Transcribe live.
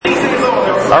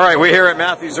All right, we're here at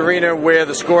Matthews Arena where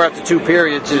the score after 2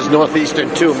 periods is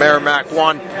Northeastern 2, Merrimack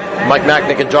 1. Mike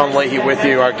Macknick and John Leahy with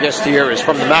you. Our guest here is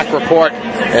from the Mac Report,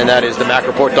 and that is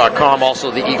themacreport.com.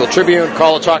 Also the Eagle Tribune,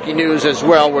 College Hockey News as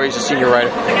well, where he's a senior writer,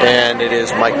 and it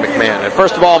is Mike McMahon. And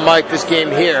first of all, Mike, this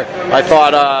game here, I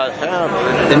thought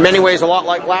in many ways a lot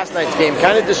like last night's game,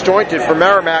 kind of disjointed for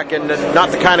Merrimack, and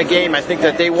not the kind of game I think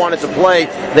that they wanted to play.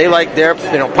 They like their,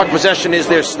 puck possession is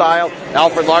their style.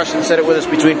 Alfred Larson said it with us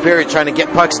between periods, trying to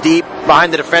get pucks deep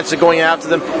behind the defense and going after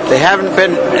them. They haven't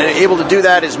been able to do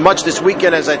that as much this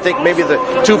weekend as I think maybe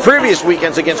the 2 previous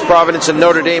weekends against Providence and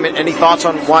Notre Dame. Any thoughts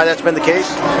on why that's been the case?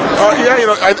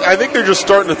 I think they're just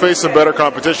starting to face some better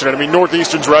competition. I mean,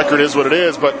 Northeastern's record is what it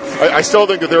is, but I still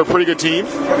think that they're a pretty good team.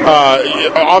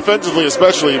 Offensively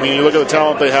especially, I mean, you look at the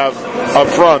talent they have up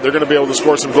front, they're going to be able to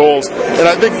score some goals. And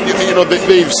I think,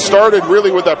 they've started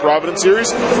really with that Providence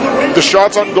series. The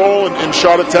shots on goal and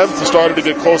shot attempts have started to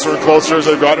get closer and closer as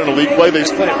they've gotten into league play.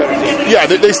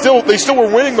 They still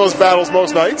were winning those battles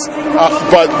most nights,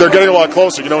 but they're getting a lot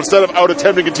closer. Instead of out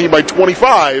attempting a team by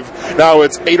 25, now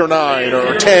it's 8 or 9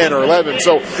 or 10 or 11.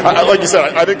 So, like you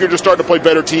said, I think they're just starting to play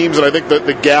better teams, and I think that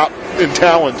the gap in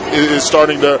talent is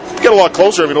starting to get a lot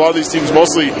closer. I mean, a lot of these teams,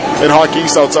 mostly in Hockey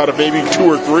East, outside of maybe 2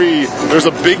 or 3, there's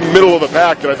a big middle of the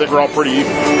pack that I think are all pretty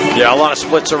even. Yeah, a lot of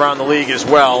splits around the league as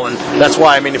well, and that's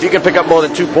why, if you can pick up more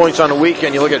than 2 points on a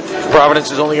weekend, you look at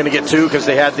Providence is only going to get 2 because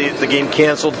they had the game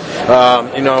canceled.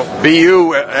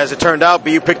 BU, as it turned out,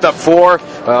 BU picked up 4.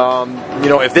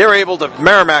 If they're able to,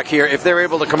 Merrimack here, if they're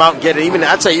able to come out and get it,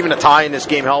 I'd say even a tie in this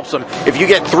game helps them. If you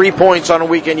get 3 points on a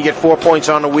weekend, you get 4 points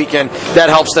on a weekend, that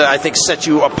helps to, I think, set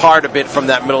you apart a bit from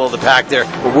that middle of the pack there,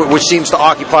 which seems to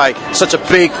occupy such a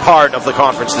big part of the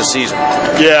conference this season.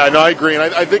 Yeah, no, I agree, and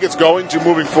I think it's going to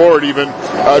moving forward even,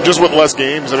 just with less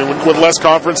games. I mean, with less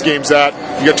conference games, that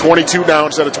you get 22 now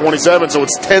instead of 27, so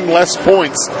it's 10 less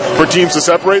points for teams to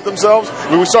separate themselves.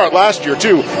 I mean, we saw it last year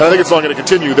too, and I think it's not going to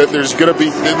continue. That there's not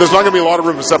going to be a lot of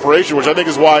room for separation, which I think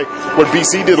is why what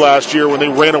BC did last year when they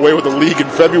ran away with the league in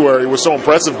February was so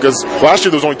impressive, because last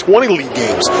year there was only 20 league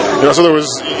games, so there was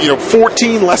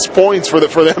 14 less points for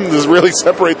them to really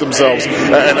separate themselves,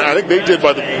 and I think they did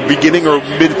by the beginning or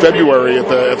mid-February at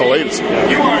the latest.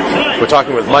 We're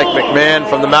talking with Mike McMahon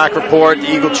from the Mac Report,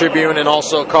 the Eagle Tribune, and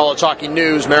also College Hockey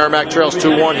News. Merrimack trails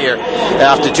 2-1 here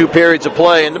after 2 periods of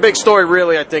play. And the big story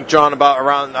really, I think, John,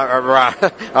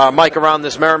 Mike, around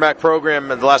this Merrimack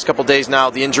program in the last couple of days now,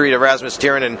 the injury to Rasmus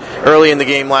Tiranen early in the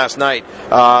game last night,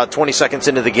 20 seconds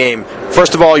into the game.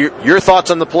 First of all, your thoughts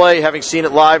on the play, having seen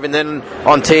it live and then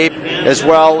on tape as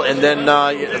well, and then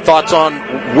thoughts on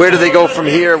where do they go from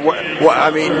here?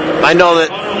 I know that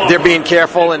they're being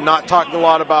careful and not talking a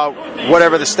lot about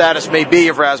whatever the status may be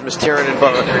of Rasmus Tiranen,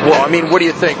 but what do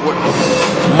you think?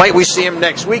 Might we see him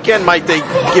next weekend? Might they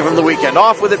give him the weekend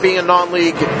off with it being a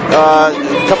non-league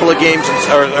couple of games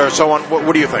or so on?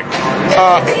 What do you think?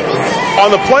 On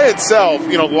the play itself,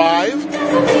 live,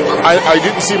 I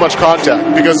didn't see much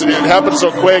contact because it happened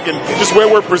so quick, and just where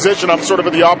we're positioned, I'm sort of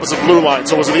at the opposite blue line,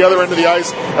 so it was at the other end of the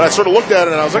ice, and I sort of looked at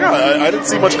it and I was like, I didn't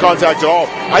see much contact at all.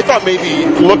 I thought maybe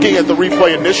looking at the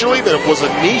replay initially that it was a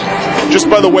knee, just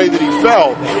by the way that he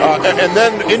fell, and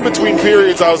then in between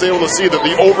periods I was able to see that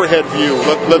the overhead view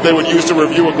that they would use to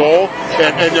review a goal,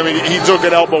 and he took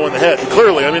an elbow in the head. And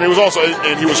clearly, it was also,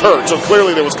 and he was hurt, so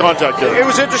clearly there was contact there. It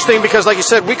was interesting because, like you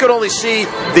said, we could only see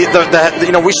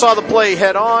we saw the play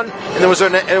head on, and there was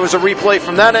a replay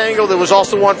from that angle. There was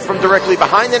also one from directly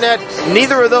behind the net.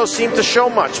 Neither of those seemed to show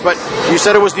much, but you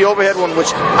said it was the overhead one,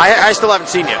 which I still haven't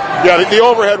seen yet. Yeah, the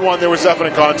overhead one, there was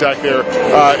definite contact there,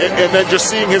 and then just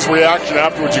seeing his reaction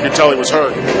afterwards, you could tell he was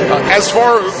hurt. As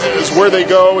far as where they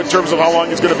go in terms of how long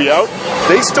he's going to be out,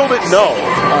 they still didn't know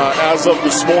as of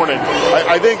this morning.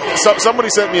 I think somebody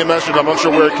sent me a message. I'm not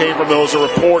sure where it came from. There was a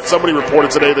report. Somebody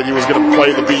reported today that he was going to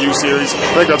play the BU series.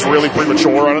 I think that's really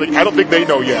premature. I don't think they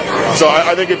know yet. So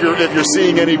I think if you're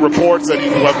seeing any reports that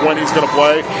when he's going to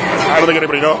play, I don't think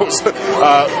anybody knows.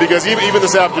 Because even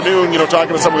this afternoon,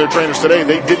 talking to some of their trainers today,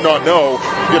 they did not know.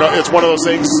 It's one of those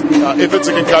things. If it's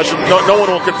a concussion, no one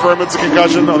will confirm it's a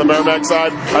concussion on the Merrimack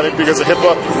side. I think because of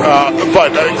HIPAA,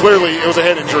 but clearly it was a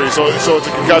head injury, so it's a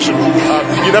concussion.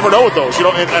 You never know with those, and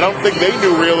I don't think they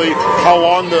knew really how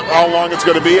long it's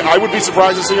going to be. I would be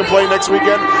surprised to see him play next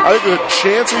weekend. I think there's a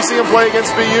chance we see him play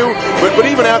against BU, but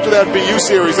even after that BU BU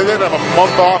series, and then have a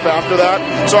month off after that.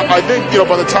 So I think,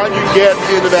 by the time you get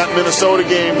into that Minnesota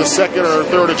game, the 2nd or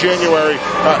 3rd of January,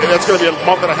 that's going to be a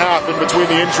month and a half in between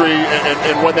the injury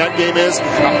and when that game is.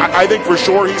 I think for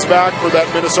sure he's back for that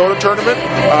Minnesota tournament.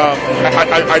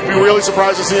 I'd be really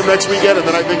surprised to see him next weekend, and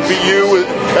then I think BU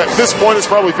at this point is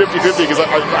probably 50-50, because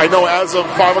I know as of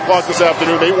 5 o'clock this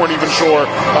afternoon, they weren't even sure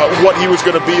what he was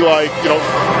going to be like,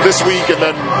 this week and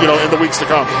then, in the weeks to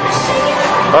come.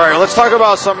 All right, let's talk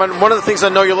about something. One of the things I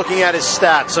know you're looking at is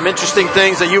stats. Some interesting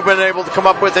things that you've been able to come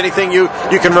up with. Anything you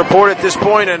can report at this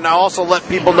point, and also let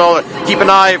people know that keep an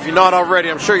eye, if you're not already,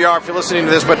 I'm sure you are if you're listening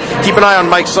to this, but keep an eye on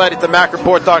Mike's site at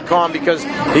themacreport.com, because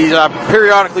he's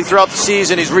periodically throughout the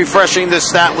season, he's refreshing the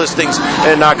stat listings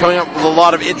and coming up with a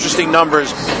lot of interesting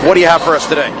numbers. What do you have for us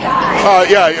today?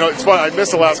 It's fun. I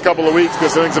missed the last couple of weeks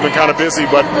because things have been kind of busy,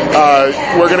 but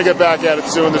we're going to get back at it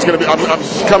soon. There's going to be.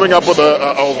 I'm coming up with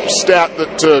a stat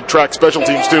that track special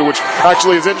teams too, which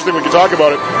actually is interesting. We can talk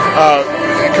about it.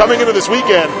 Coming into this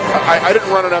weekend, I didn't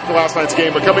run it after last night's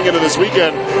game, but coming into this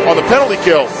weekend on the penalty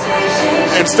kill,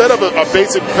 instead of a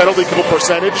basic penalty kill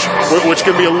percentage, which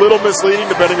can be a little misleading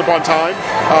depending upon time,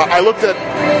 I looked at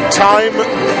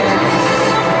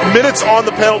minutes on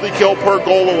the penalty kill per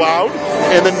goal allowed,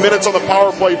 and then minutes on the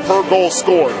power play per goal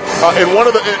scored. And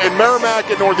Merrimack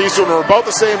and Northeastern are about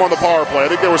the same on the power play. I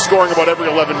think they were scoring about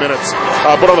every 11 minutes.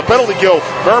 But on the penalty kill,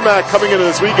 Merrimack coming into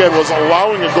this weekend was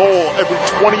allowing a goal every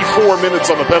 24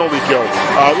 minutes on the penalty kill,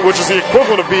 which is the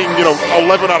equivalent of being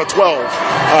 11 out of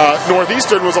 12.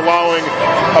 Northeastern was allowing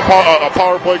a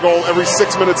power play goal every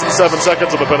 6 minutes and 7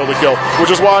 seconds on the penalty kill,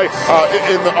 which is why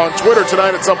on Twitter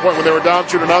tonight at some point when they were down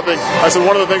 2-0, I said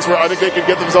one of the things where I think they can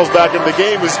get themselves back into the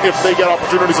game is if they get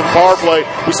opportunities in power play.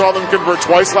 We saw them convert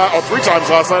 3 times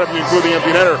last night if you include the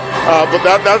empty netter. But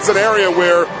that's an area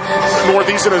where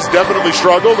Northeastern has definitely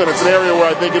struggled, and it's an area where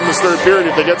I think in this third period,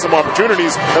 if they get some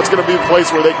opportunities, that's going to be the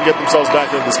place where they can get themselves back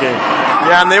into this game.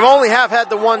 Yeah, and they only have had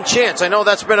the one chance. I know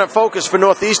that's been a focus for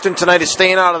Northeastern tonight, is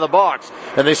staying out of the box,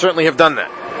 and they certainly have done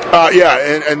that.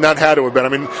 And that had to have been. I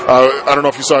mean, I don't know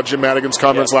if you saw Jim Madigan's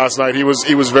comments last night. He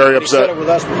was very upset. He said it with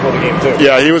us before the game too.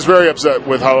 Yeah, he was very upset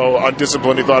with how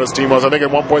undisciplined he thought his team was. I think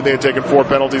at one point they had taken 4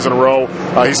 penalties in a row.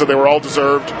 He said they were all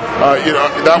deserved.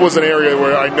 That was an area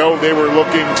where I know they were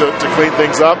looking to clean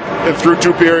things up, and through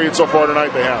 2 periods so far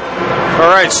tonight they have. All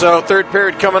right, so third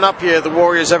period coming up here. The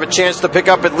Warriors have a chance to pick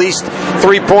up at least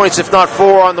 3 points, if not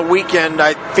 4 on the weekend.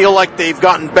 I feel like they've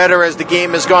gotten better as the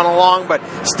game has gone along, but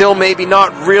still maybe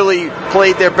not really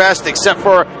played their best, except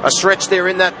for a stretch there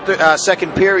in that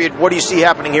second period. What do you see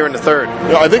happening here in the third?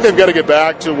 I think they've got to get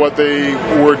back to what they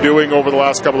were doing over the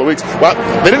last couple of weeks. Well,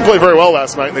 they didn't play very well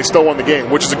last night, and they still won the game,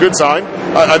 which is a good sign.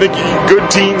 I think good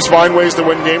teams find ways to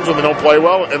win games when they don't play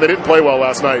well, and they didn't play well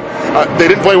last night. They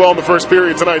didn't play well in the first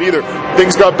period tonight either.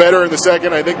 Things got better in the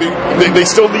second. I think they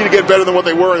still need to get better than what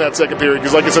they were in that second period,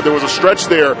 because like I said, there was a stretch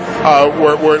there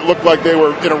where it looked like they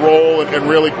were in a roll and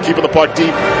really keeping the puck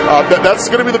deep. That's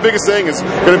going to be the biggest thing, is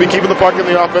going to be keeping the puck in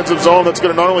the offensive zone. That's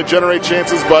going to not only generate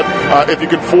chances, but if you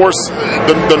can force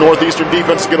the Northeastern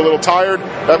defense to get a little tired,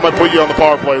 that might put you on the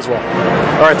power play as well.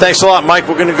 All right, thanks a lot, Mike.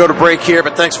 We're going to go to break here,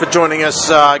 but thanks for joining us.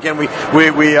 Again, we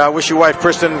wish your wife,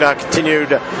 Kristen, continued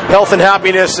health and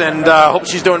happiness, and hope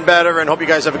she's doing better, and hope you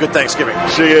guys have a good Thanksgiving.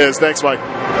 She is. Thanks, Mike.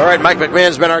 All right, Mike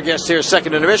McMahon's been our guest here,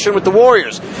 second intermission with the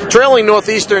Warriors, trailing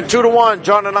Northeastern 2-1.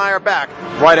 John and I are back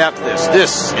right after this.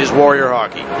 This is Warrior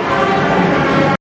Hockey.